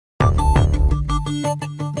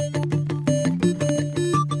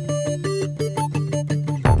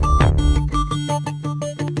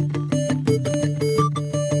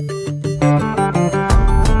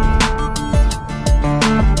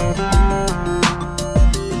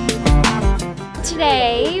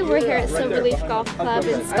here at Silverleaf Golf Club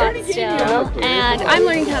in Scottsdale, and I'm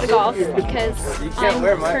learning how to golf because I'm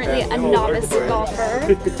currently a novice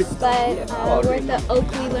golfer. But we're at the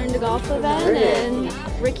Oakley Learn to Golf event,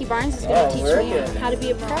 and Ricky Barnes is going to teach me how to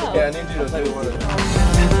be a pro. Yeah, I need you to do one of them.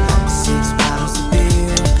 6 bottles of beer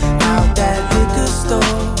out that liquor store.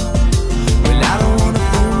 Well, I don't wanna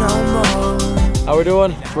fool no more. How we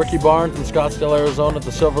doing? It's Ricky Barnes in Scottsdale, Arizona at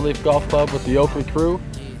the Silverleaf Golf Club with the Oakley crew.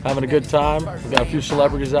 Having a good time. We've got a few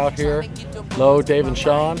celebrities out here. Lo, Dave, and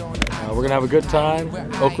Sean. We're going to have a good time,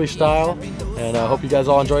 Oakley style, and I hope you guys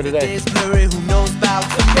all enjoy today.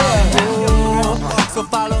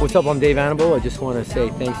 What's up, I'm Dave Annable. I just want to say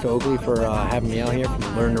thanks to Oakley for having me out here to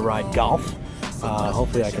learn to ride golf.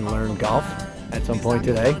 Hopefully I can learn golf at some point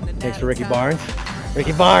today. Thanks to Ricky Barnes.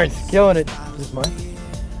 Ricky Barnes, killing it. Is this mine?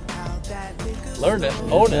 Learn it,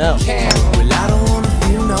 own it. Yeah. Well, I don't wanna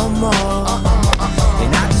feel no more.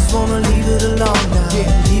 And I just wanna leave it alone now.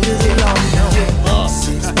 Leave it alone now.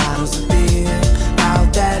 6 bottles of beer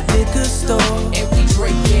out that liquor store. And we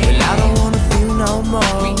drinking. Well, I don't wanna feel no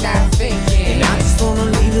more. We not thinking. And I just wanna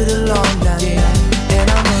leave it alone now. And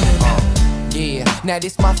I'm running out. Yeah, now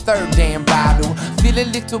this my 3rd damn bottle. Feel a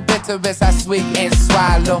little better as I swig and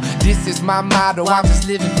swallow. This is my motto. I'm just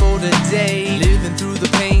living for the day. Living through the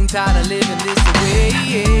pain, tired of living this way.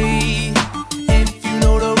 And if you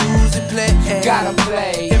know the rules to play, you gotta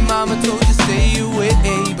play. And mama told you stay away,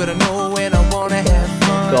 but I know when I wanna have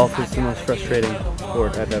fun. Golf is the most frustrating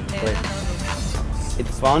sport I've ever played.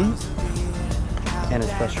 It's fun, and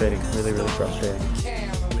it's frustrating. Really, really frustrating.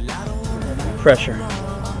 Pressure.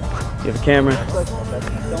 You have a camera,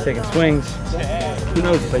 taking swings. Who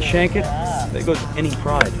knows, if I shank it, there goes any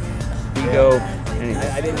pride. Ego, anything.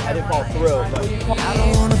 I didn't fall through. But I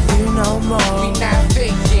don't wanna feel no more. We not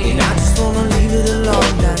thinking. And I just wanna leave it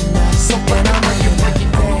alone now. So when I'm breaking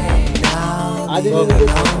down, I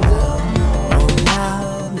didn't